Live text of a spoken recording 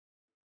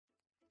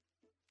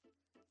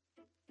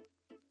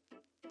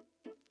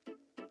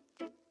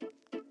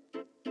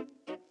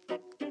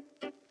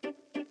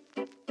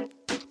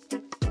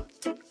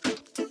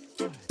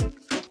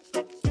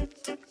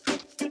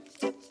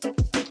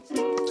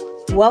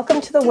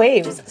Welcome to The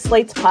Waves,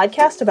 Slate's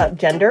podcast about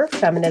gender,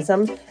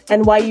 feminism,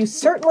 and why you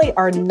certainly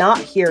are not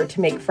here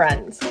to make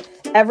friends.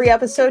 Every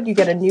episode, you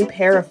get a new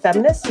pair of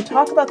feminists to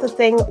talk about the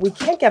thing we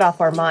can't get off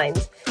our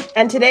minds.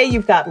 And today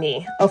you've got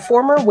me, a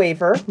former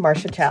waver,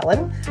 Marcia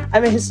Chatelain.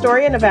 I'm a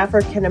historian of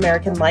African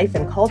American life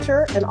and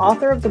culture and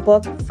author of the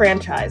book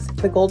Franchise,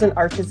 The Golden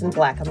Arches in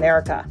Black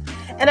America.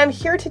 And I'm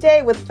here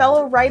today with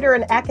fellow writer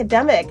and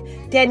academic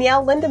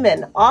Danielle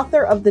Lindemann,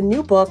 author of the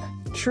new book,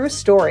 True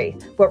Story,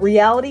 What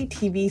Reality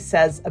TV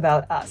Says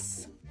About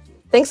Us.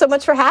 Thanks so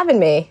much for having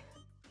me.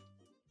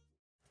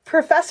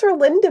 Professor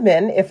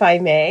Lindemann, if I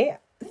may,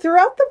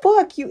 throughout the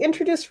book, you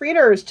introduce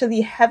readers to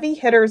the heavy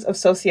hitters of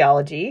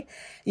sociology.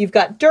 You've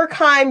got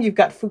Durkheim, you've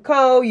got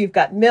Foucault, you've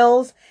got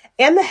Mills,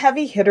 and the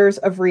heavy hitters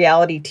of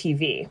reality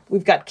TV.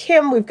 We've got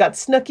Kim, we've got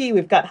Snooki,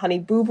 we've got Honey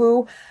Boo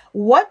Boo.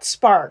 What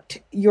sparked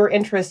your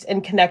interest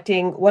in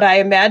connecting what I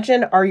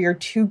imagine are your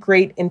two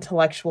great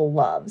intellectual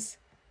loves?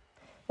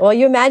 Well,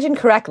 you imagine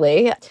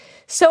correctly.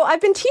 So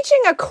I've been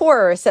teaching a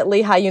course at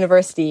Lehigh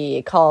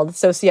University called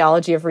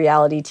Sociology of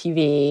Reality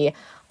TV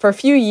for a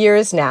few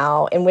years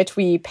now, in which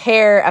we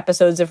pair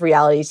episodes of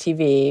reality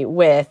TV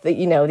with,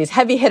 these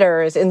heavy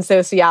hitters in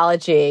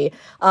sociology.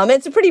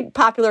 It's a pretty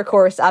popular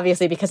course,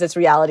 obviously, because it's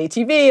reality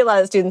TV. A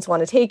lot of students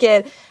want to take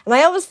it. And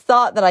I always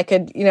thought that I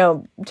could,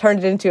 turn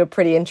it into a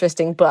pretty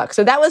interesting book.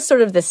 So that was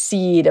sort of the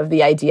seed of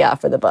the idea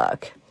for the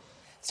book.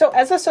 So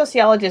as a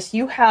sociologist,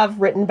 you have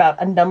written about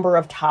a number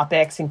of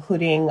topics,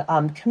 including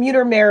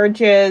commuter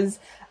marriages,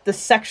 the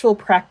sexual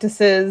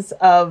practices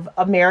of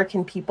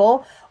American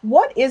people.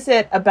 What is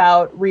it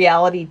about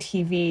reality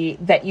TV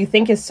that you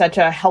think is such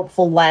a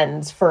helpful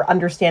lens for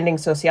understanding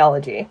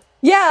sociology?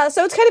 Yeah,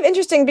 so it's kind of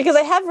interesting because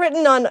I have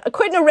written on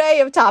quite an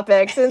array of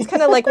topics, and it's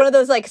kind of like one of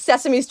those like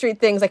Sesame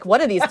Street things, like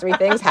what do these three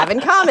things have in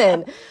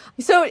common?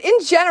 So in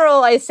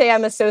general, I say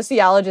I'm a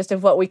sociologist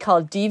of what we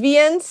call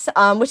deviance,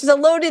 which is a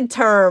loaded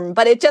term,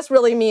 but it just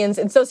really means,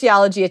 in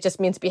sociology, it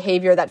just means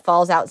behavior that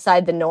falls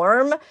outside the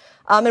norm.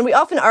 And we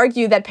often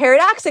argue that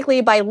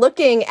paradoxically, by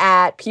looking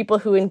at people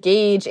who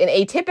engage in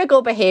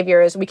atypical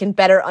behaviors, we can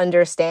better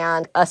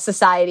understand a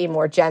society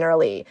more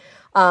generally.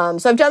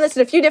 So I've done this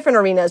in a few different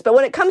arenas, but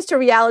when it comes to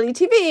reality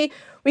TV,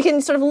 we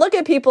can sort of look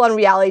at people on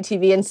reality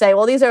TV and say,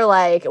 well, these are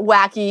like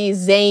wacky,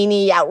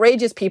 zany,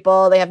 outrageous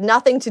people. They have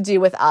nothing to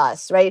do with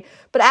us, right?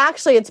 But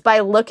actually, it's by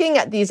looking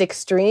at these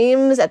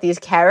extremes, at these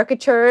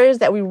caricatures,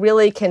 that we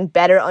really can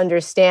better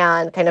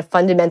understand kind of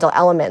fundamental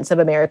elements of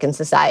American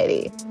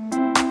society.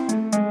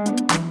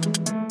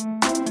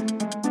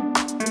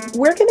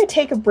 We're going to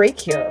take a break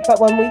here, but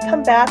when we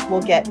come back,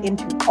 we'll get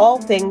into all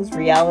things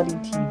reality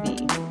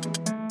TV.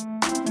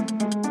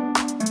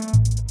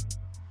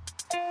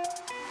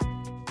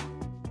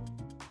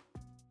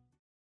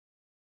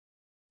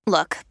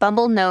 Look,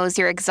 Bumble knows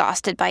you're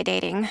exhausted by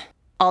dating.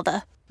 All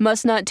the,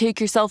 must not take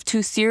yourself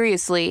too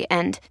seriously,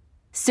 and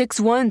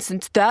 6'1"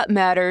 since that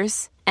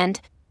matters, and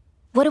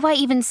what do I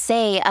even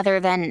say other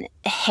than,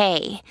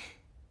 hey?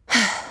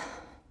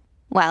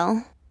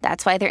 Well,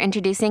 that's why they're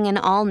introducing an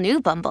all-new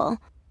Bumble,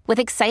 with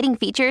exciting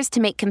features to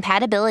make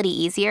compatibility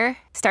easier,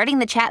 starting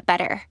the chat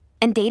better,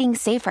 and dating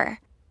safer.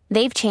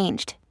 They've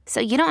changed, so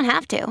you don't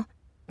have to.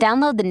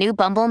 Download the new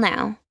Bumble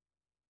now.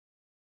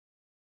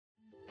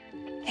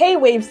 Hey,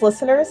 Waves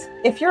listeners,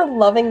 if you're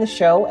loving the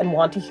show and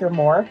want to hear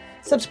more,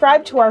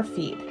 subscribe to our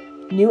feed.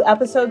 New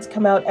episodes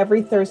come out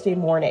every Thursday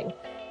morning.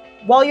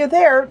 While you're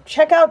there,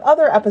 check out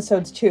other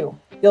episodes too.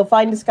 You'll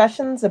find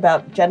discussions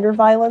about gender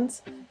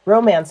violence,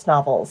 romance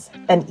novels,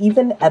 and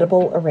even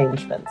edible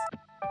arrangements.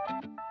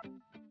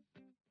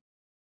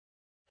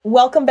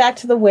 Welcome back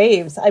to The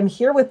Waves. I'm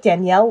here with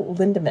Danielle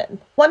Lindemann.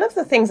 One of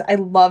the things I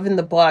love in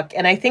the book,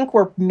 and I think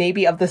we're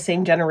maybe of the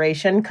same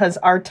generation because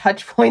our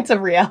touch points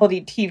of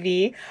reality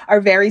TV are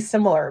very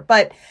similar,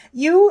 but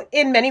you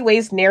in many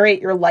ways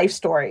narrate your life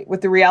story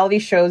with the reality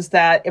shows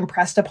that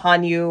impressed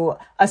upon you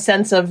a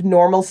sense of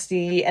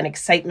normalcy and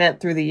excitement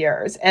through the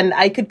years. And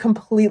I could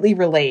completely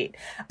relate.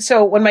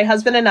 So when my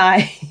husband and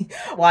I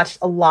watched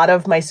a lot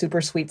of My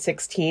Super Sweet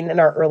 16 in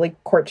our early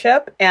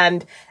courtship,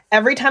 and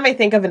every time I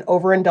think of an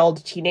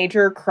overindulged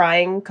teenager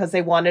crying because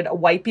they wanted a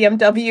white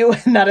BMW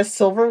and not a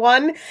silver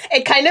one,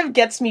 it kind of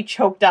gets me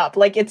choked up.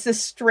 Like, it's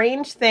this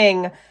strange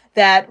thing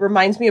that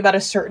reminds me about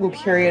a certain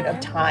period of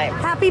time.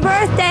 Happy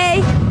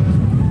birthday!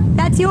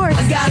 That's yours.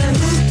 I got a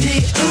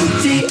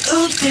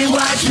oopty,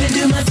 watch me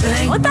do my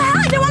thing. What the hell?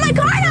 I don't want my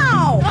car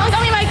now! Don't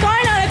tell me my car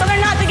now. I told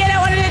her not to get it. I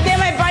wanted to damn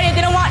my body. I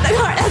didn't want the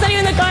car. That's not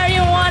even the car you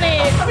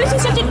wanted. But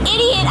she's such an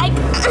idiot.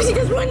 She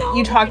just ruined the whole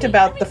You talked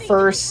about the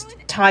first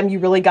time you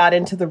really got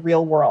into the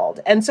real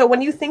world. And so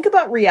when you think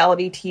about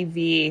reality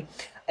TV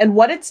and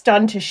what it's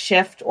done to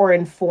shift or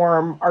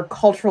inform our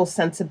cultural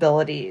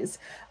sensibilities,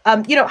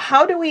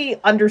 how do we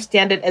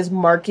understand it as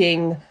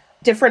marking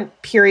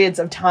different periods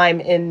of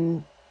time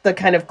in the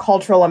kind of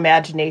cultural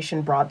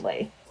imagination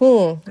broadly?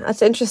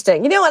 That's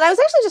interesting. And I was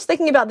actually just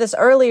thinking about this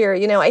earlier.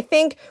 I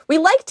think we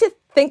like to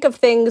think of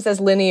things as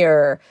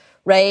linear,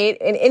 right?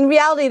 And in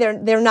reality,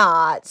 they're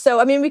not. So,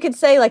 I mean, we could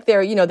say like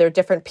there are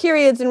different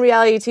periods in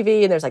reality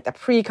TV, and there's like the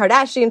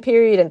pre-Kardashian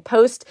period and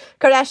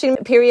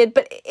post-Kardashian period.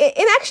 But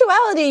in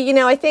actuality,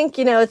 I think,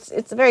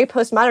 it's very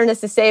postmodernist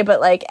to say, but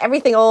like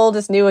everything old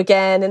is new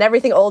again, and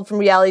everything old from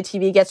reality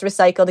TV gets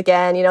recycled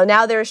again.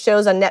 Now there are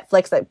shows on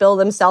Netflix that bill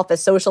themselves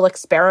as social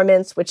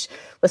experiments, which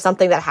was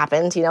something that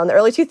happened, in the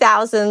early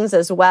 2000s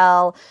as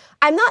well.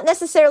 I'm not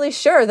necessarily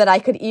sure that I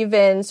could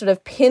even sort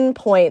of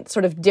pinpoint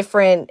sort of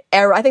different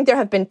era. I think there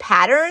have been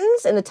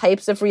patterns in the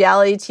types of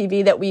reality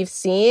TV that we've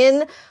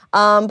seen.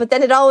 But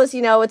then it always,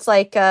 it's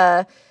like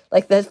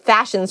the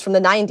fashions from the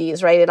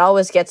 90s, right? It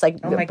always gets like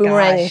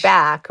boomeranging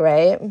back,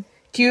 right?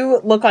 Do you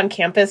look on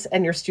campus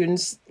and your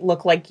students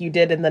look like you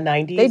did in the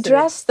 90s? They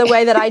dress the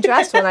way that I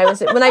dressed when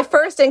I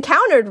first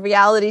encountered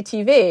reality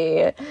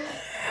TV.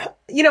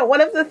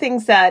 One of the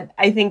things that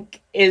I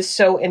think is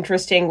so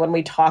interesting when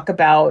we talk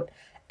about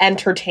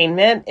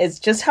entertainment is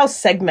just how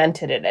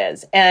segmented it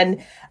is.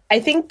 And I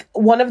think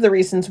one of the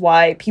reasons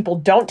why people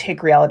don't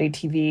take reality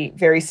TV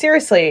very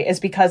seriously is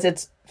because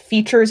it's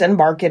features and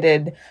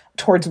marketed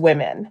towards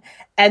women.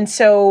 And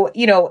so,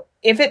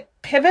 if it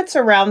pivots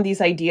around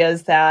these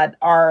ideas that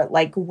are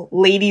like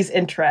ladies'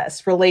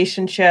 interests,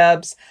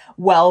 relationships,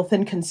 wealth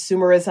and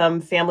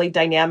consumerism, family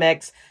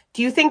dynamics,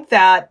 do you think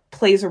that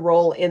plays a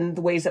role in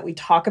the ways that we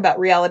talk about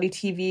reality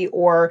TV,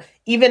 or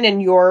even in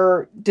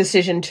your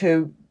decision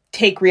to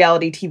take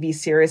reality TV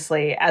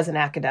seriously as an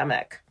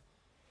academic?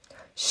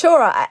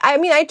 Sure. I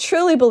mean, I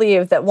truly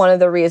believe that one of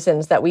the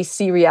reasons that we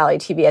see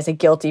reality TV as a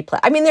guilty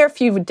pleasure, I mean, there are a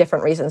few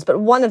different reasons, but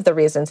one of the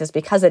reasons is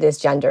because it is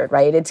gendered,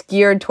 right? It's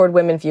geared toward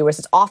women viewers.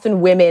 It's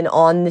often women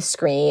on the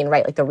screen,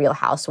 right? Like the Real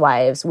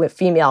Housewives with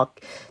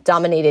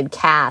female-dominated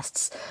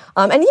casts.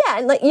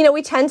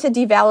 We tend to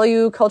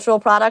devalue cultural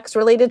products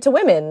related to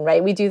women,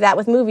 right? We do that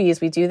with movies.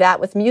 We do that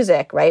with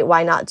music, right?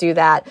 Why not do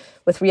that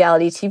with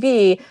reality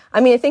TV?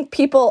 I mean, I think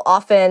people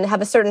often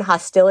have a certain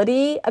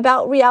hostility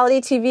about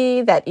reality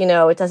TV that,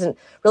 it doesn't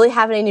really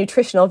have any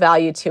nutritional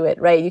value to it,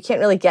 right? You can't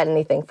really get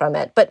anything from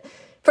it. But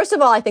first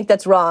of all, I think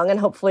that's wrong, and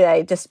hopefully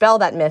I dispel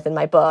that myth in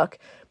my book.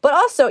 But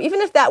also,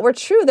 even if that were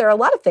true, there are a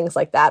lot of things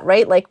like that,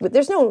 right? Like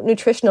there's no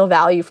nutritional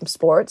value from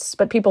sports,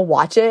 but people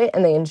watch it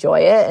and they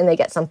enjoy it and they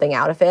get something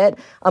out of it.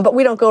 But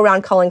we don't go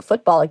around calling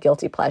football a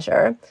guilty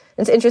pleasure.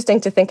 It's interesting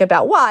to think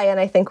about why. And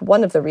I think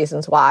one of the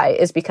reasons why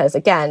is because,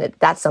 again,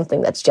 that's something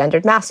that's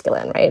gendered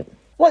masculine, right?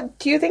 Well,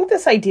 do you think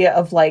this idea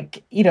of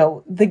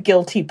the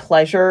guilty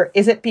pleasure,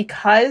 is it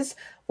because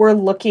we're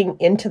looking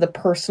into the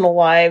personal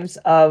lives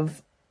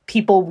of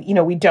people,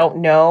 we don't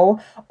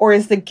know? Or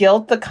is the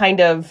guilt the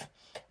kind of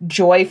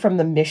joy from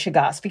the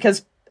mishegas?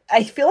 Because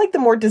I feel like the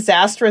more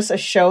disastrous a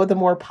show, the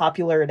more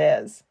popular it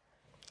is.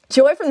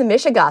 Joy from the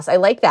mishegas. I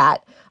like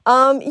that.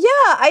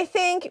 I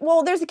think,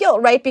 there's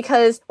guilt, right?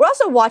 Because we're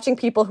also watching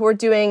people who are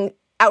doing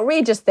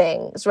outrageous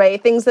things,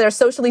 right? Things that are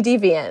socially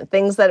deviant,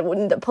 things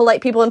that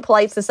polite people in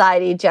polite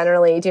society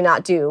generally do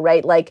not do,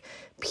 right? Like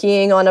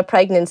peeing on a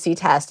pregnancy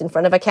test in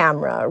front of a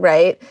camera,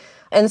 right?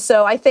 And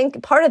so I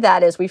think part of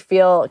that is we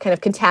feel kind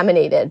of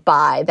contaminated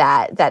by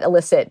that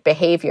illicit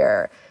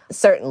behavior,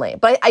 certainly.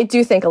 But I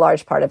do think a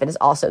large part of it is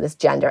also this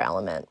gender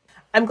element.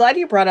 I'm glad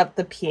you brought up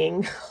the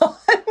peeing on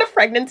the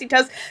pregnancy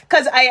test,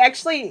 because I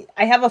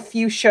have a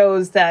few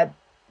shows that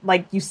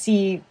you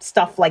see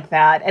stuff like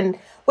that. And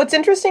what's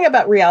interesting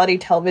about reality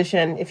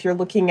television, if you're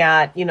looking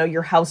at,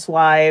 your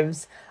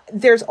housewives,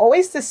 there's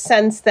always this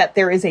sense that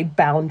there is a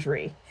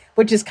boundary,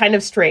 which is kind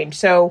of strange.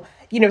 So,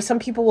 some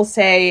people will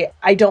say,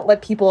 I don't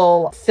let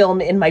people film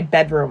in my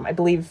bedroom. I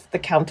believe the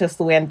Countess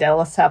Luann de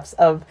Lesseps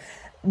of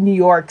New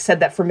York said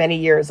that for many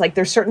years.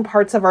 There's certain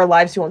parts of our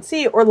lives you won't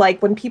see, or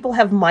when people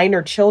have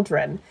minor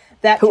children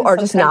that who are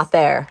just not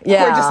there.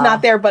 Yeah. Who are just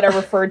not there, but are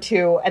referred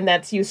to. And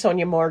that's you,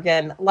 Sonia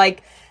Morgan.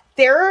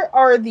 There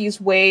are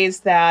these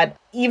ways that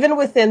even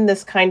within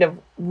this kind of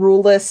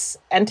ruleless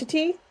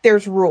entity,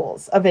 there's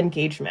rules of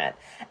engagement.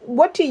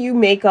 What do you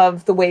make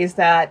of the ways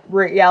that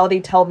reality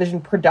television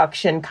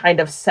production kind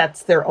of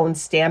sets their own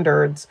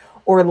standards,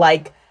 or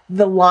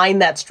the line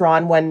that's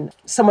drawn when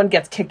someone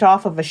gets kicked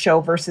off of a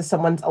show versus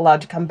someone's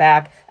allowed to come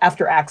back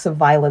after acts of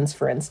violence,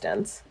 for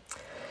instance?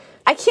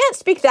 I can't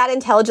speak that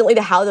intelligently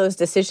to how those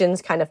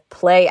decisions kind of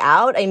play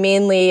out. I'm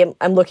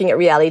looking at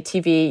reality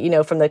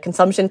TV, from the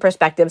consumption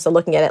perspective, so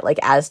looking at it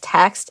as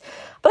text.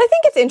 But I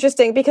think it's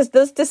interesting because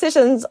those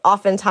decisions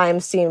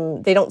oftentimes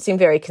don't seem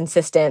very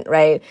consistent,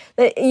 right?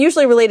 They're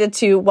usually related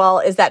to,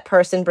 is that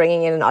person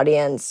bringing in an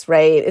audience,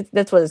 right?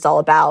 That's what it's all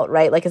about,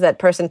 right? Is that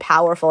person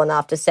powerful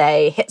enough to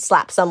say,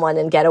 slap someone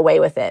and get away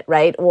with it,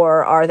 right?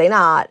 Or are they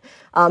not?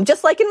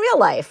 Just like in real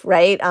life,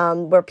 right?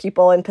 Where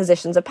people in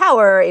positions of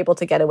power are able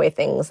to get away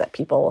things that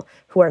people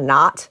who are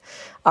not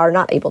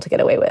able to get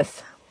away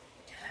with.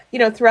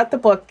 Throughout the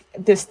book,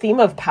 this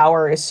theme of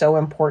power is so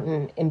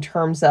important in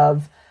terms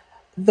of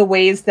the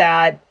ways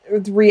that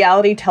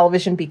reality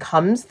television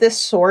becomes this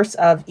source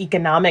of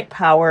economic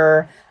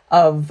power,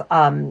 of,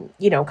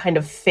 kind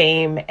of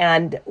fame.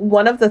 And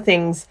one of the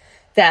things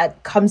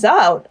that comes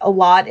out a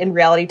lot in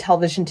reality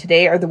television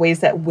today are the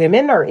ways that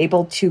women are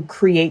able to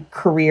create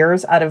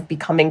careers out of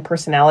becoming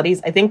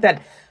personalities. I think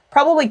that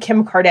probably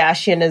Kim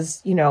Kardashian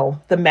is,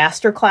 the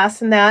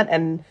masterclass in that,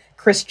 and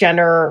Kris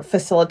Jenner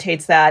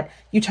facilitates that.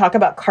 You talk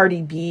about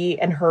Cardi B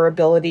and her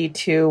ability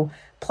to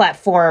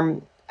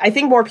platform. I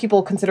think more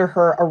people consider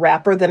her a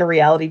rapper than a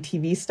reality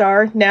TV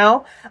star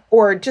now,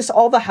 or just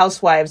all the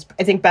housewives.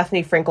 I think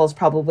Bethany Frankel is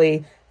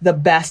probably the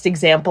best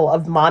example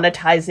of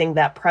monetizing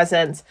that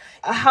presence.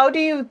 How do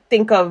you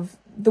think of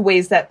the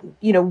ways that,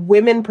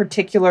 women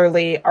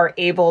particularly are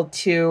able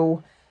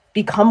to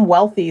become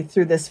wealthy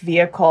through this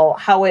vehicle,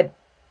 how it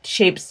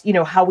shapes,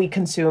 how we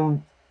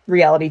consume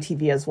reality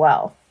TV as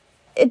well?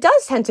 It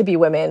does tend to be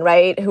women,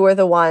 right, who are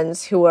the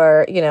ones who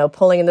are,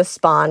 pulling in the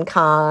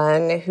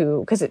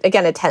SponCon, because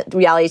again,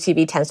 reality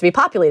TV tends to be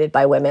populated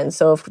by women.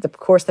 So of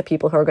course, the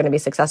people who are going to be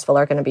successful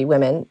are going to be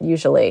women,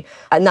 usually.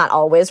 Not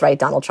always, right?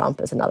 Donald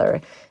Trump is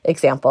another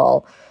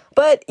example.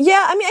 But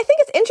yeah, I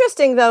think it's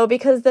interesting, though,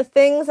 because the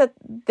things that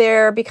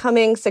they're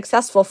becoming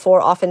successful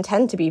for often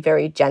tend to be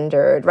very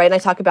gendered, right? And I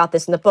talk about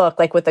this in the book,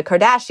 like with the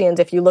Kardashians,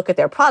 if you look at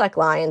their product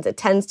lines, it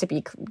tends to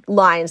be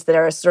lines that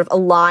are sort of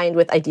aligned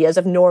with ideas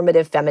of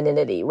normative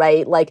femininity,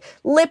 right? Like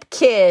lip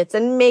kits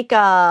and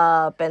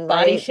makeup and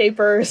body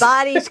shapers.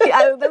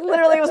 That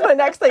literally was my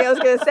next thing I was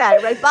going to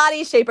say, right?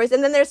 Body shapers.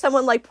 And then there's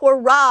someone like poor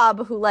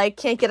Rob who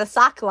can't get a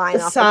sock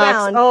line off the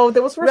ground. Oh,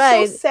 those were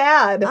so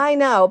sad. I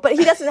know, but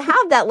he doesn't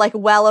have that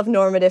well of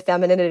normative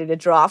femininity to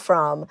draw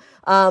from.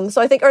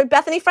 So I think, or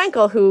Bethany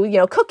Frankel,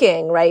 who,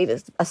 cooking, right,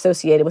 is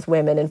associated with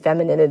women and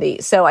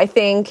femininity. So I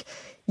think,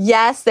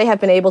 yes, they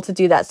have been able to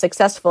do that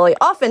successfully,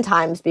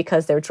 oftentimes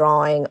because they're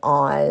drawing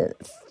on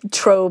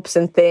tropes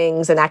and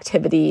things and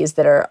activities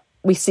that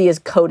we see as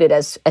coded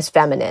as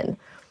feminine.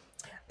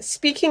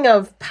 Speaking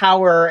of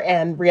power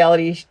and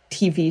reality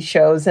TV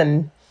shows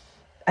and,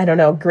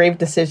 grave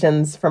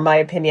decisions, from my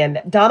opinion,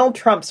 Donald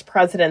Trump's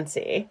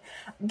presidency,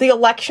 the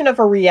election of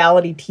a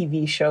reality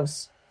TV show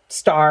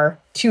star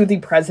to the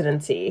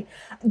presidency.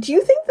 Do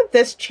you think that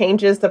this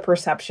changes the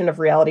perception of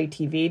reality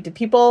TV? Do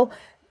people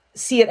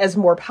see it as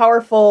more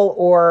powerful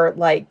or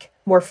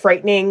more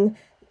frightening?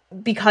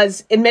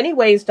 Because in many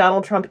ways,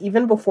 Donald Trump,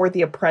 even before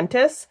The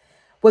Apprentice,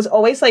 was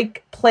always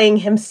playing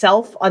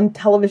himself on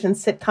television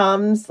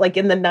sitcoms,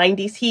 in the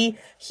 90s. He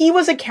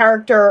was a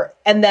character,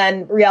 and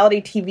then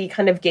reality TV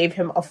kind of gave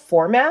him a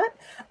format.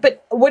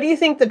 But what do you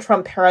think the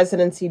Trump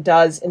presidency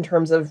does in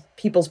terms of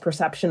people's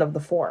perception of the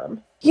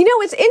form?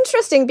 It's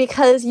interesting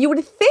because you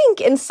would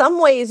think in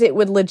some ways it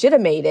would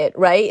legitimate it,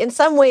 right? In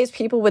some ways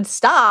people would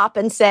stop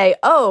and say,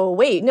 oh,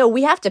 wait, no,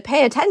 we have to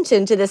pay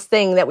attention to this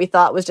thing that we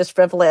thought was just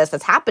frivolous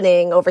that's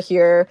happening over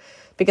here.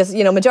 Because,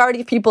 majority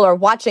of people are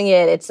watching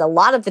it. It's a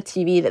lot of the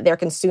TV that they're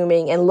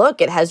consuming. And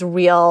look, it has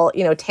real,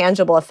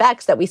 tangible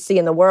effects that we see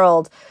in the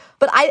world.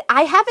 But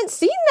I haven't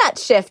seen that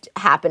shift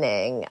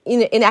happening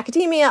in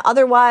academia.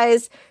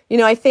 Otherwise,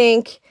 I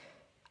think,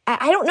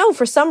 I don't know,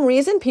 for some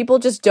reason, people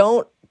just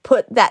don't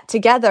put that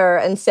together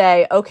and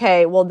say,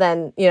 okay, well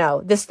then,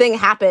 this thing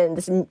happened,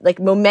 this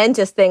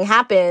momentous thing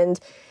happened.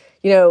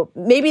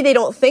 Maybe they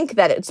don't think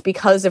that it's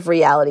because of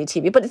reality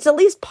TV, but it's at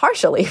least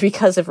partially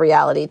because of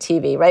reality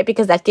TV, right?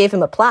 Because that gave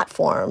him a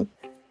platform.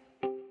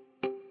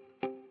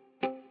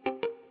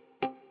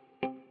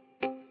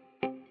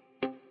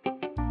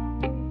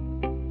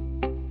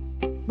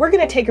 We're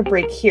going to take a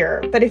break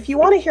here, but if you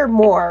want to hear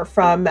more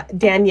from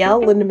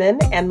Danielle Lindemann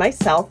and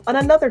myself on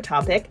another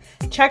topic,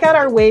 check out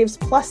our Waves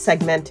Plus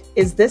segment,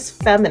 Is This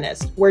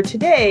Feminist?, where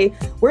today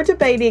we're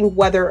debating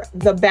whether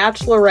The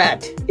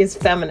Bachelorette is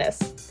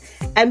feminist.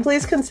 And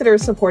please consider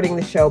supporting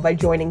the show by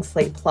joining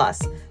Slate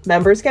Plus.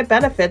 Members get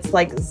benefits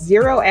like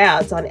 0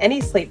 ads on any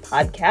Slate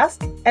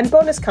podcast and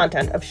bonus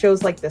content of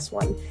shows like this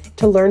one.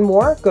 To learn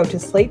more, go to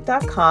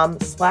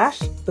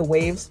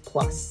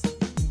slate.com/thewavesplus.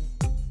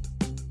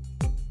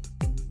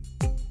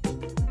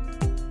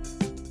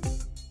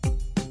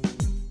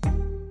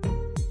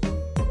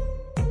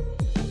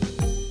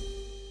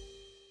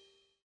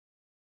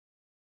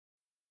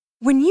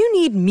 When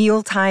you need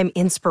mealtime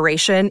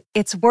inspiration,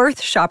 it's worth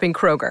shopping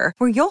Kroger,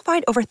 where you'll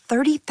find over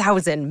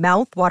 30,000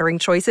 mouth-watering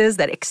choices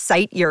that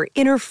excite your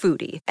inner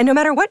foodie. And no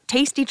matter what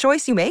tasty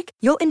choice you make,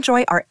 you'll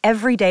enjoy our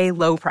everyday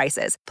low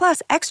prices,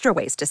 plus extra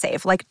ways to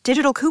save, like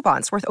digital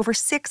coupons worth over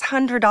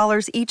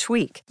 $600 each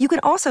week. You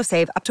can also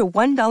save up to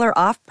 $1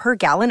 off per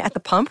gallon at the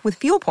pump with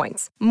fuel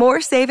points.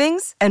 More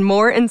savings and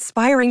more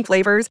inspiring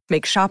flavors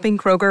make shopping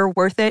Kroger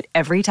worth it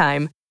every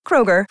time.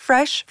 Kroger,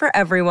 fresh for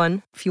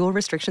everyone. Fuel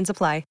restrictions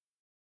apply.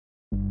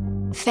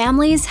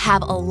 Families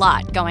have a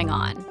lot going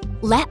on.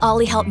 Let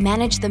Ollie help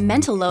manage the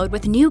mental load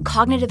with new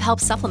cognitive help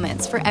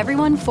supplements for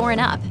everyone 4 and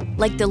up,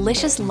 like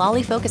delicious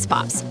Lolly Focus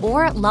Pops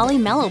or Lolly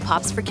Mellow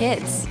Pops for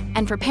kids.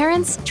 And for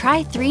parents,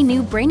 try 3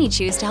 new Brainy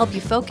Chews to help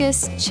you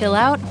focus, chill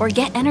out, or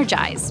get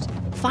energized.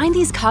 Find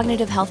these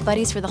cognitive health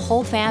buddies for the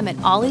whole fam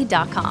at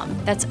ollie.com.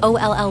 That's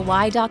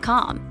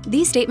OLLY.com.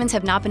 These statements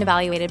have not been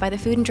evaluated by the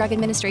Food and Drug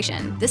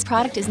Administration. This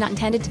product is not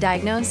intended to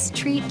diagnose,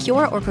 treat,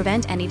 cure, or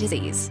prevent any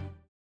disease.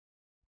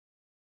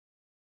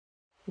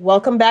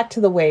 Welcome back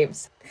to The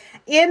Waves.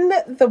 In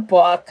the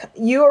book,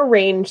 you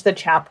arrange the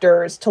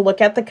chapters to look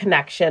at the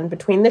connection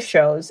between the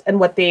shows and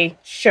what they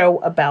show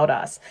about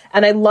us.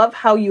 And I love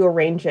how you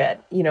arrange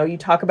it. You know, you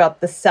talk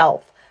about the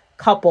self,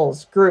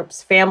 couples,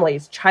 groups,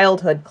 families,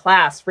 childhood,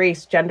 class,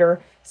 race,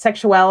 gender,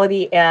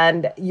 sexuality,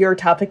 and your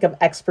topic of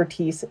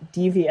expertise,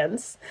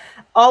 deviance.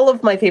 All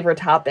of my favorite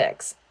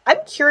topics. I'm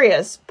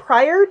curious,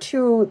 prior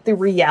to the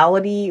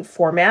reality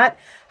format,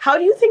 how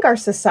do you think our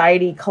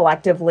society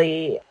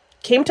collectively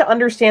came to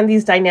understand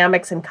these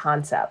dynamics and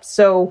concepts?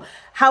 So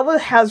how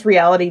has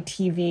reality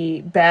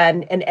TV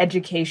been an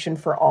education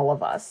for all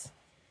of us?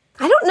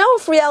 I don't know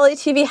if reality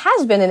TV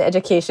has been an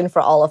education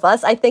for all of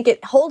us. I think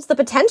it holds the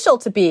potential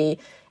to be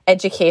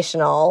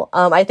educational.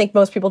 I think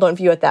most people don't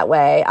view it that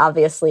way,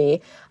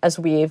 obviously, as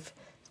we've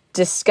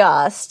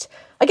discussed.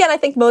 Again, I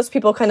think most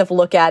people kind of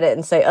look at it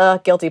and say,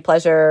 guilty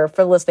pleasure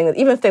for listening,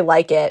 even if they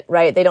like it,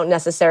 right? They don't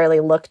necessarily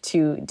look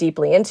too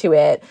deeply into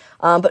it.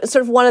 But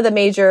sort of one of the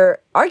major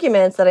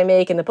arguments that I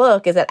make in the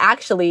book is that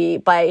actually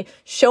by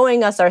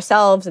showing us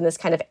ourselves in this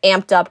kind of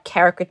amped up,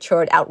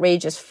 caricatured,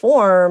 outrageous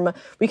form,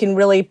 we can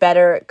really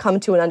better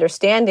come to an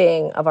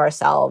understanding of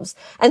ourselves.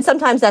 And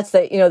sometimes that's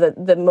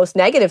the most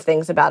negative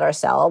things about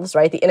ourselves,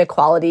 right? The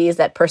inequalities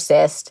that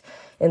persist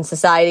in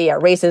society, our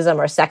racism,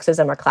 our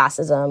sexism, our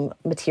classism,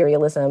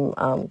 materialism,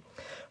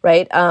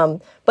 right?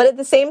 But at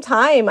the same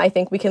time, I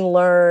think we can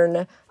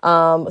learn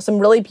some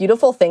really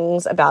beautiful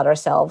things about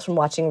ourselves from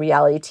watching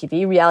reality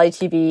TV.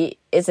 Reality TV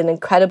is an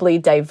incredibly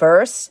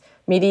diverse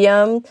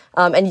medium.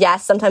 And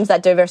yes, sometimes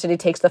that diversity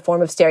takes the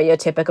form of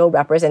stereotypical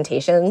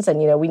representations, and,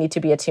 we need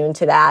to be attuned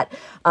to that.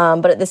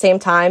 But at the same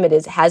time,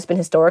 it has been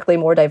historically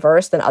more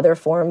diverse than other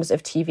forms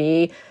of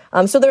TV.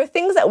 So there are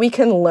things that we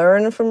can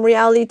learn from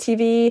reality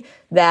TV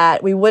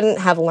that we wouldn't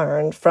have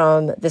learned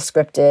from the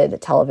scripted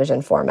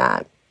television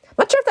format. I'm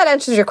not sure if that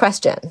answers your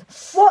question.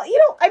 Well,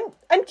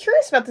 I'm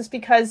curious about this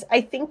because I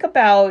think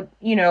about,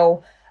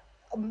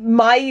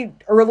 my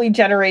early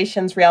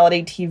generation's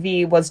reality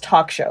TV was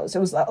talk shows. It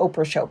was the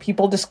Oprah show,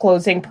 people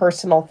disclosing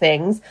personal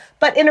things,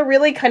 but in a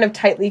really kind of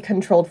tightly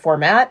controlled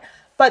format.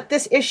 But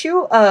this issue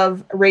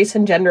of race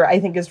and gender,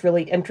 I think, is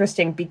really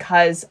interesting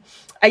because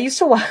I used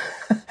to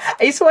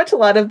watch a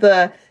lot of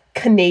the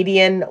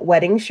Canadian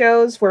wedding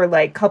shows where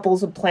like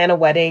couples would plan a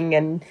wedding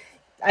and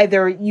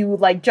either you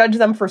like judge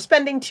them for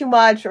spending too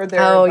much or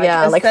they're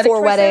like 4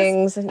 choices.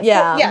 Weddings.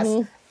 Yeah. Yes.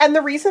 Mm-hmm. And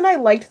the reason I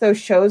liked those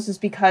shows is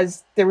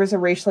because there was a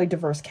racially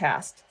diverse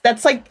cast.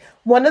 That's like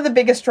one of the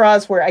biggest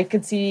draws where I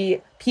could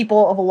see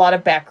people of a lot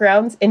of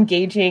backgrounds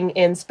engaging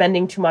in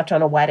spending too much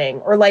on a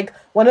wedding. Or like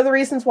one of the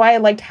reasons why I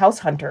liked House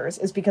Hunters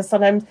is because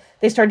sometimes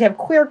they started to have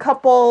queer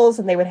couples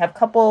and they would have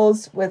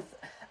couples with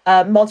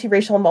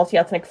multiracial and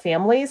multi-ethnic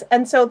families.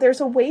 And so there's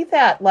a way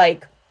that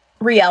like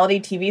reality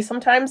TV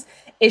sometimes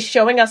is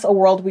showing us a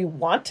world we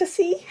want to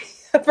see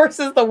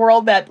versus the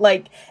world that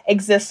like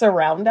exists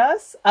around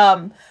us.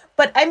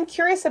 But I'm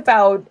curious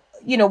about,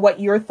 what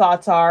your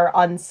thoughts are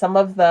on some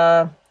of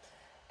the,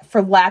 for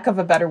lack of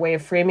a better way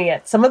of framing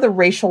it, some of the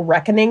racial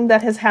reckoning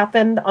that has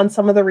happened on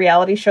some of the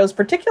reality shows,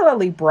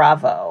 particularly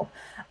Bravo,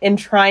 in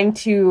trying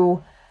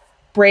to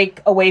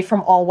break away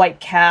from all white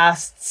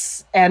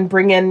casts and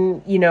bring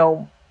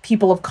in,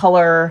 people of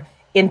color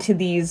into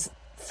these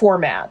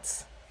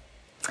formats.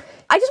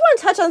 I just want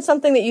to touch on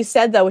something that you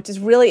said, though, which is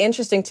really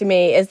interesting to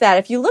me, is that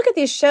if you look at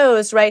these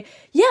shows, right,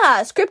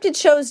 yeah, scripted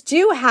shows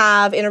do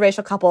have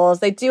interracial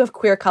couples, they do have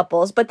queer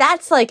couples, but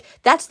that's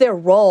their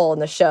role in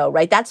the show,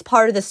 right? That's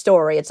part of the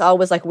story. It's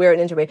always like we're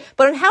an interracial.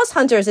 But in House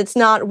Hunters, it's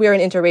not we're an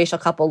interracial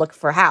couple looking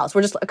for a house.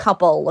 We're just a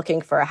couple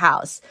looking for a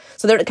house.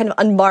 So they're kind of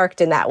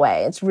unmarked in that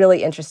way. It's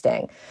really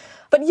interesting.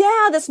 But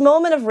yeah, this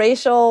moment of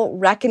racial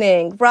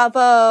reckoning,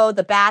 Bravo,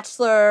 The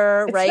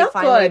Bachelor, it's right? Not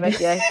finally,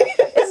 good.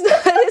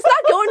 It's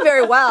not going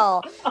very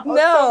well.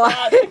 No,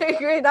 I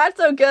agree. Not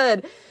so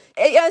good.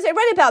 As I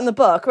write about in the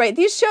book, right,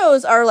 these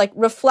shows are like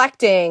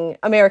reflecting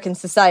American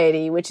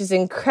society, which is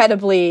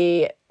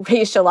incredibly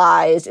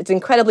racialized. It's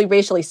incredibly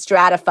racially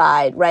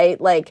stratified,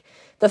 right? Like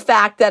the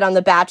fact that on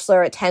The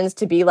Bachelor, it tends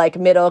to be like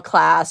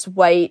middle-class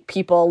white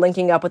people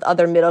linking up with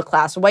other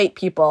middle-class white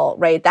people,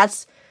 right?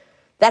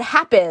 That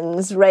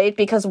happens, right?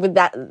 Because of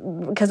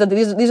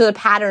these are the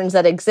patterns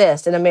that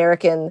exist in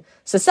American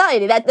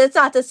society. That's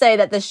not to say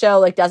that the show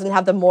like doesn't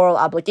have the moral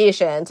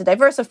obligation to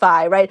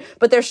diversify, right?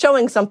 But they're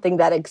showing something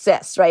that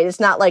exists, right?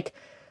 It's not like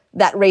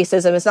that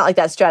racism. It's not like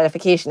that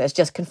stratification is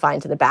just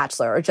confined to The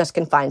Bachelor or just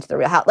confined to the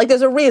Real House. Like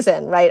there's a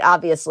reason, right?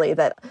 Obviously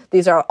that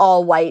these are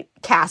all white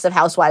casts of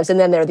housewives, and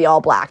then they're the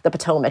all black, the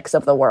Potomacs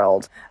of the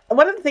world.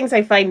 One of the things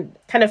I find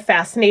kind of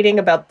fascinating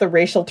about the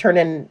racial turn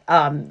in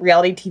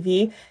reality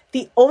TV,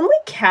 the only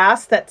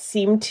cast that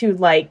seemed to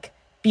like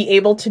be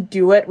able to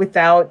do it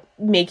without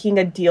making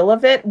a deal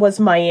of it was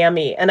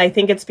Miami. And I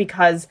think it's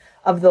because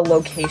of the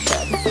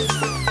location.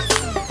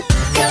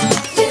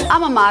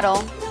 I'm a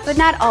model, but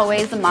not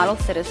always a model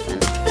citizen.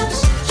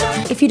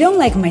 If you don't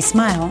like my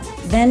smile,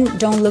 then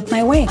don't look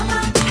my way.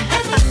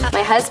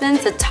 My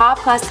husband's a top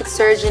plastic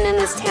surgeon in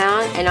this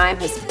town, and I'm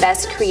his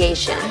best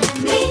creation.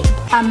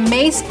 I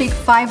may speak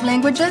 5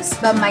 languages,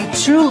 but my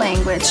true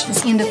language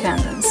is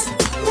independence.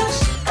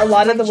 A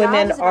lot of the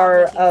women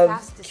are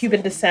of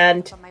Cuban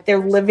descent. They're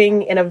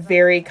living in a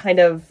very kind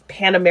of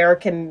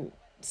Pan-American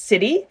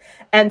city.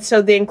 And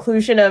so the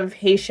inclusion of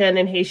Haitian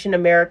and Haitian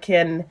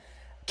American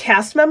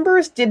cast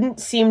members didn't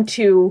seem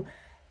to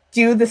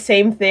do the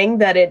same thing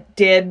that it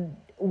did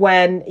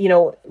when, you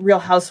know, Real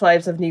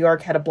Housewives of New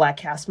York had a Black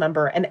cast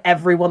member and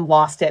everyone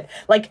lost it.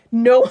 Like,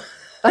 no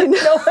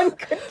one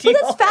could deal.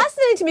 Well, that's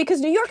fascinating to me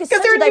because New York is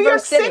such they're a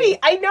diverse New York city.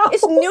 I know.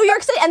 It's New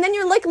York City. And then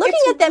you're like looking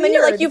at them and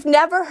you're like, you've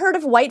never heard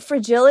of white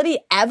fragility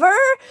ever?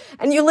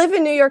 And you live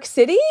in New York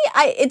City?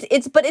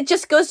 But it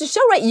just goes to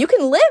show, right? You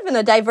can live in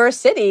a diverse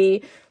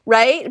city,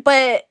 right?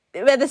 But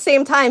at the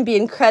same time, be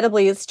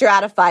incredibly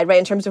stratified, right?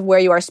 In terms of where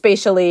you are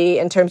spatially,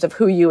 in terms of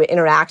who you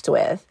interact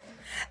with.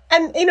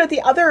 And, you know,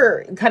 the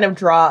other kind of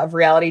draw of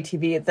reality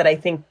TV that I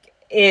think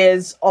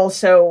is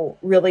also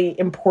really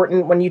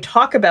important when you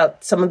talk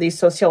about some of these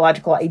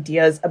sociological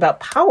ideas about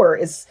power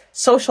is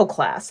social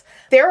class.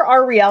 There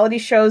are reality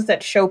shows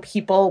that show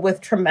people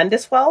with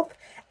tremendous wealth.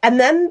 And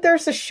then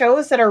there's the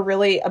shows that are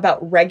really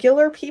about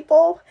regular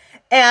people.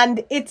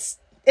 And it's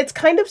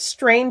kind of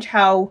strange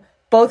how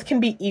both can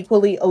be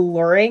equally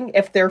alluring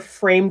if they're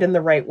framed in the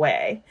right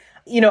way.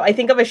 You know, I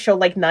think of a show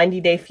like 90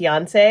 Day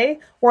Fiancé,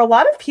 where a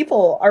lot of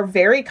people are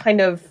very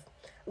kind of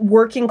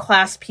working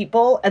class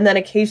people, and then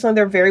occasionally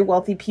they're very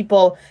wealthy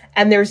people,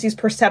 and there's these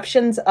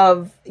perceptions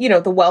of, you know,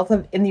 the wealth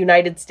in the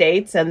United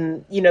States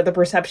and, you know, the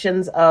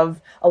perceptions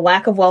of a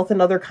lack of wealth in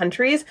other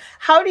countries.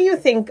 How do you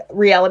think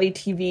reality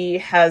TV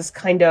has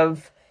kind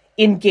of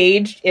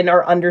engaged in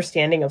our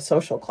understanding of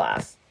social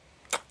class?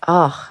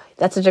 Oh,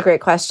 that's such a great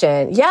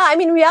question. Yeah, I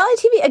mean,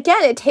 reality TV,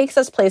 again, it takes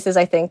us places,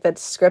 I think, that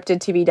scripted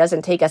TV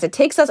doesn't take us. It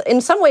takes us,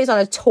 in some ways, on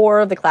a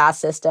tour of the class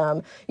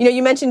system. You know,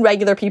 you mentioned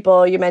regular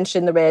people, you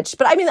mentioned the rich,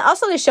 but I mean,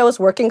 also they show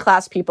us working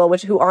class people,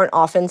 who aren't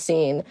often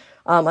seen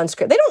on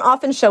script. They don't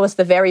often show us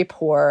the very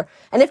poor.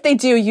 And if they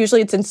do,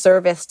 usually it's in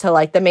service to,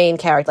 like, the main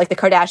character, like the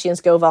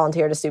Kardashians go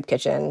volunteer to soup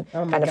kitchen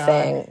kind of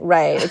thing.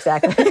 Right,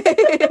 exactly.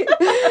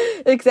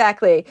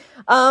 Exactly.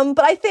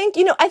 But I think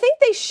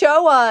they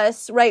show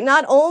us, right,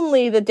 not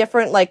only the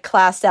different like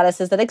class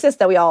statuses that exist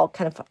that we all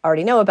kind of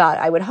already know about,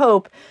 I would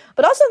hope,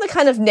 but also the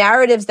kind of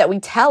narratives that we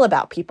tell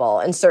about people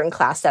in certain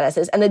class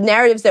statuses and the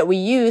narratives that we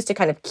use to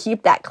kind of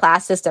keep that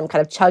class system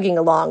kind of chugging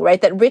along,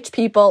 right? That rich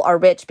people are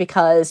rich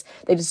because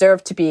they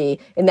deserve to be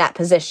in that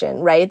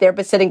position, right? They're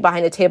sitting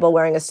behind a table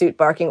wearing a suit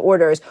barking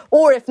orders,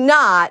 or if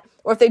not,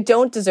 or if they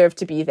don't deserve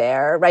to be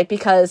there, right,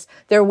 because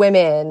they're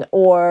women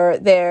or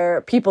they're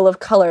people of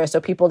color,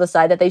 so people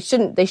decide that they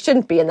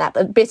shouldn't be in that,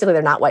 but basically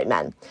they're not white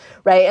men,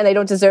 right, and they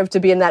don't deserve to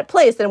be in that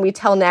place, then we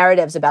tell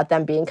narratives about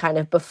them being kind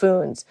of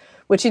buffoons,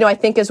 which, you know, I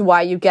think is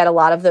why you get a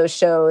lot of those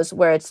shows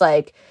where it's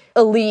like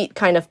elite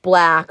kind of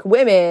Black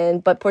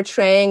women, but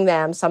portraying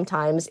them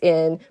sometimes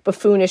in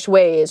buffoonish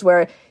ways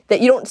where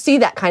that you don't see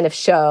that kind of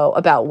show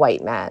about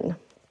white men.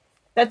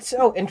 That's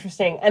so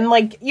interesting. And,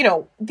 like, you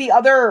know, the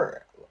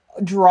other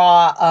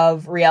draw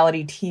of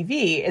reality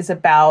TV is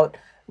about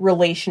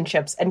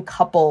relationships and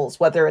couples,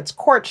 whether it's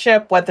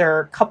courtship,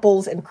 whether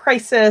couples in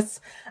crisis.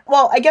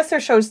 Well, I guess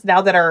there's shows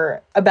now that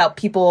are about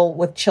people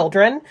with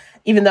children,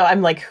 even though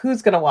I'm like,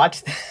 who's going to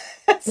watch this?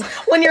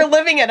 When you're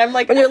living it, I'm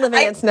like... When you're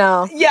living it,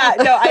 no. Yeah,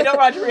 no, I don't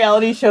watch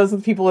reality shows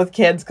with people with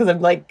kids because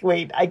I'm like,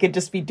 wait, I could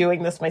just be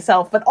doing this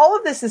myself. But all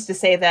of this is to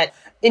say that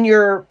in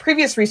your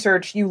previous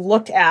research, you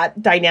looked at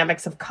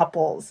dynamics of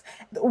couples.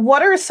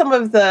 What are some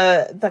of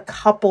the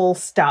couple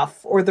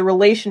stuff or the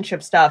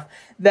relationship stuff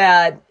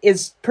that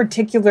is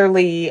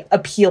particularly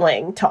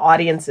appealing to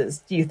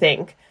audiences, do you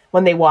think,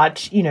 when they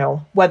watch, you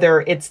know,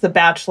 whether it's The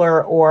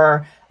Bachelor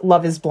or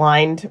Love is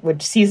Blind,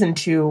 which season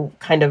 2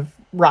 kind of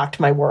rocked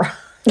my world?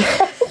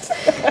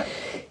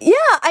 Yeah,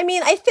 I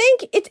mean, I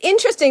think it's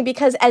interesting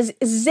because as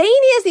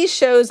zany as these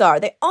shows are,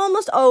 they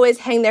almost always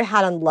hang their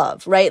hat on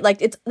love, right?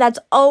 Like that's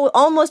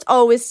almost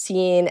always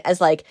seen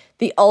as like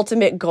the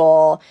ultimate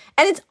goal.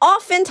 And it's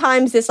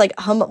oftentimes this like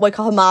what we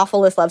call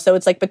homophilous love. So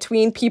it's like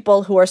between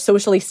people who are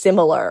socially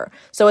similar.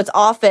 So it's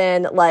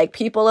often like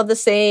people of the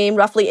same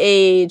roughly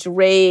age,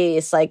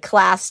 race, like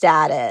class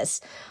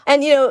status.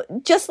 And, you know,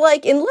 just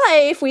like in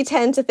life, we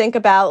tend to think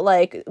about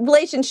like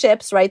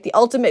relationships, right? The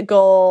ultimate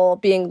goal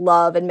being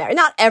love and marriage.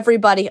 Not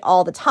everybody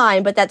all the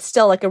time, but that's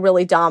still like a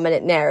really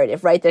dominant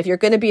narrative, right? That if you're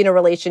going to be in a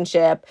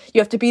relationship,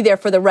 you have to be there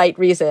for the right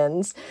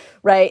reasons,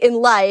 right? In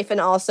life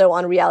and also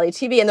on reality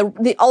TV. And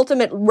the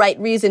ultimate right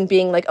reason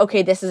being like,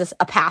 okay, this is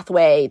a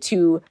pathway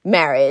to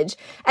marriage.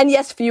 And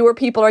yes, fewer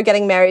people are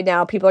getting married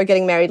now. People are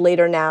getting married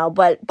later now.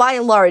 But by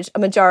and large,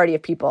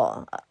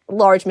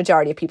 large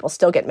majority of people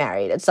still get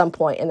married at some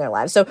point in their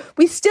lives. So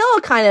we still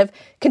kind of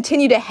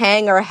continue to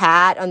hang our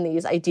hat on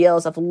these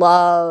ideals of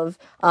love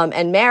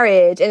and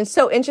marriage. And it's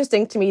so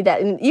interesting to me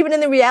that even in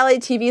the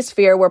reality TV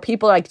sphere where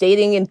people are like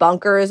dating in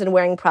bunkers and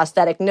wearing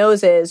prosthetic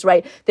noses,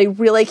 right, they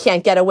really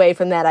can't get away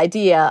from that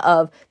idea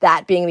of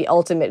that being the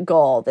ultimate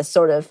goal, this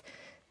sort of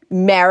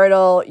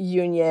marital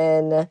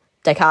union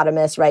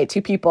dichotomous, right?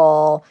 Two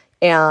people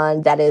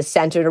and that is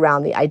centered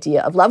around the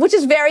idea of love, which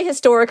is very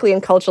historically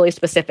and culturally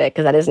specific,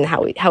 because that isn't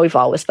how we've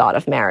always thought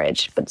of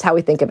marriage, but it's how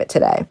we think of it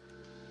today.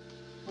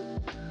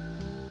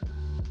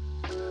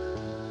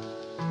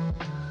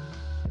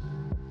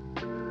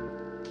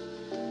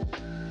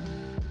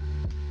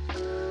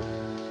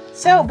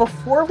 So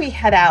before we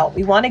head out,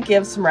 we want to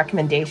give some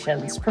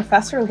recommendations.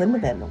 Professor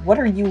Lindemann, what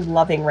are you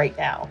loving right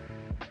now?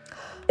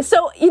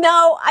 So,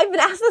 I've been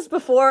asked this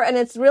before, and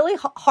it's really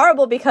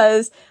horrible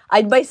because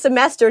my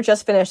semester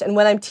just finished, and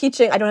when I'm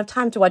teaching, I don't have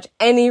time to watch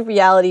any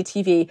reality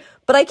TV.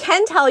 But I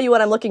can tell you what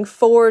I'm looking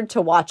forward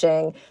to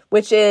watching,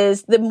 which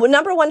is the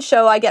number one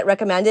show I get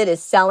recommended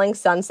is Selling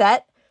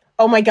Sunset.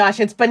 Oh my gosh,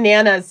 it's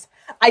bananas.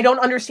 I don't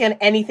understand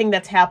anything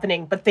that's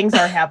happening, but things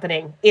are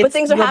happening. But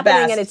things are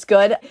happening and it's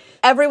good.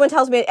 Everyone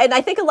tells me, and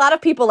I think a lot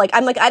of people,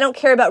 I'm like, I don't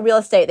care about real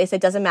estate. They say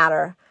it doesn't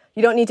matter.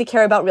 You don't need to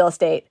care about real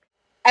estate.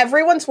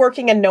 Everyone's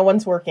working and no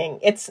one's working.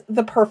 It's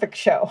the perfect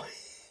show.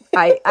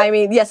 I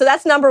mean, yeah, so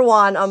that's number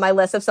one on my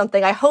list of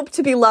something I hope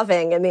to be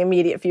loving in the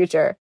immediate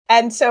future.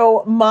 And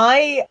so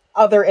my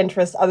other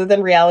interest, other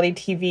than reality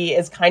TV,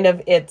 is kind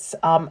of its,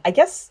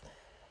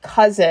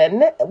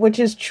 cousin, which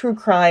is true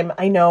crime.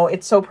 I know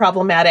it's so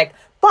problematic,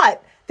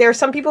 but there are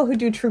some people who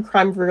do true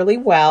crime really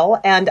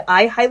well, and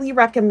I highly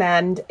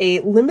recommend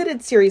a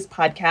limited series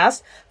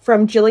podcast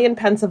from Jillian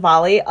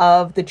Pensavalli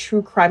of the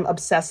True Crime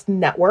Obsessed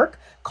Network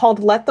called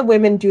Let the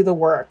Women Do the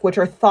Work, which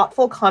are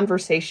thoughtful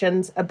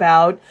conversations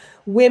about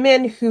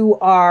women who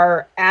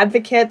are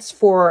advocates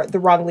for the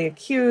wrongly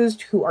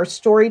accused, who are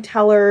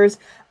storytellers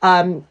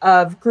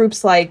of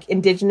groups like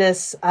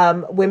Indigenous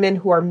women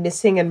who are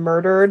missing and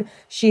murdered.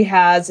 She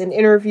has an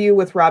interview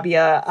with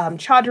Rabia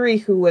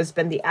Chaudhry, who has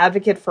been the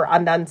advocate for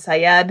Adnan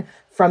Syed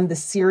from the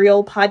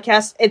Serial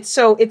podcast.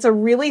 It's a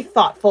really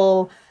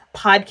thoughtful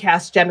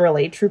podcast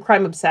generally. True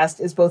Crime Obsessed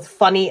is both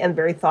funny and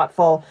very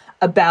thoughtful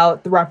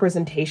about the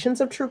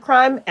representations of true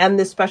crime. And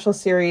this special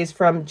series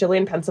from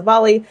Jillian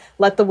Pensavalli,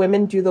 Let the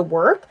Women Do the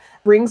Work,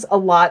 brings a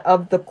lot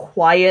of the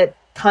quiet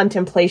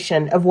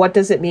contemplation of what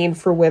does it mean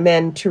for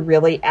women to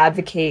really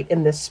advocate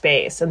in this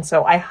space. And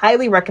so I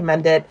highly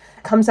recommend it.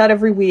 It comes out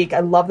every week. I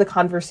love the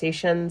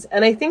conversations.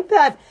 And I think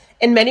that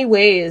in many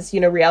ways,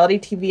 reality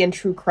TV and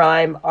true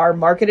crime are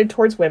marketed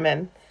towards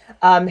women,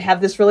 have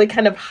this really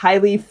kind of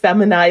highly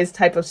feminized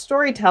type of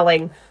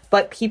storytelling,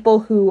 but people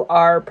who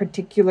are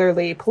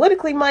particularly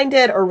politically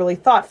minded or really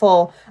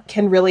thoughtful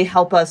can really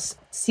help us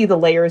see the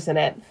layers in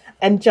it.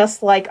 And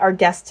just like our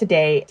guest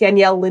today,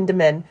 Danielle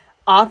Lindemann,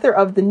 author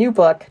of the new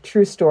book,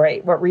 True Story,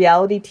 What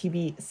Reality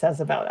TV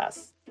Says About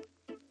Us.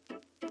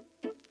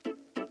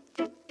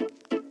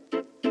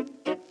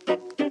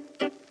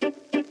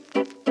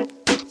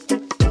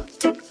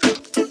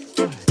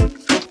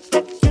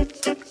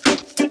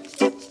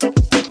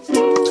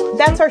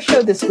 That's our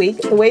show this week.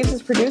 The Waves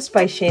is produced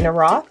by Shayna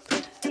Roth.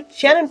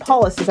 Shannon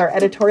Paulus is our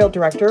editorial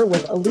director,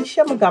 with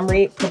Alicia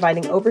Montgomery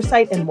providing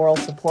oversight and moral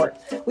support.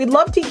 We'd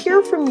love to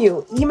hear from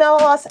you. Email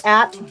us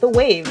at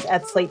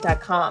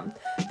thewaves@slate.com.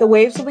 The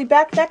Waves will be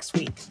back next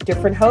week.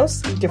 Different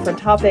hosts, different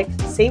topic,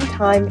 same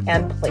time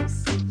and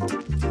place.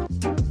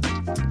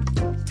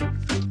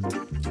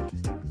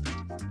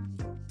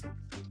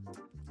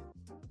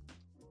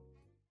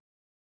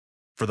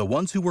 For the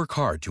ones who work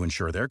hard to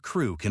ensure their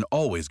crew can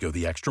always go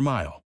the extra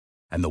mile,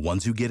 and the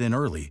ones who get in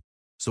early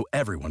so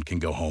everyone can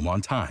go home on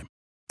time,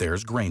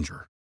 there's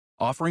Grainger,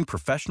 offering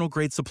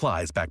professional-grade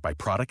supplies backed by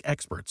product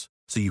experts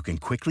so you can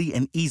quickly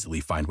and easily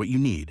find what you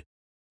need.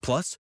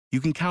 Plus, you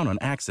can count on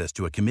access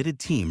to a committed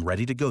team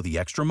ready to go the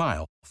extra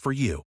mile for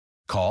you.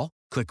 Call,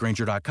 click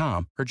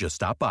Grainger.com, or just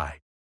stop by.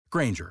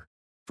 Grainger,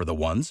 for the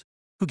ones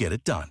who get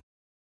it done.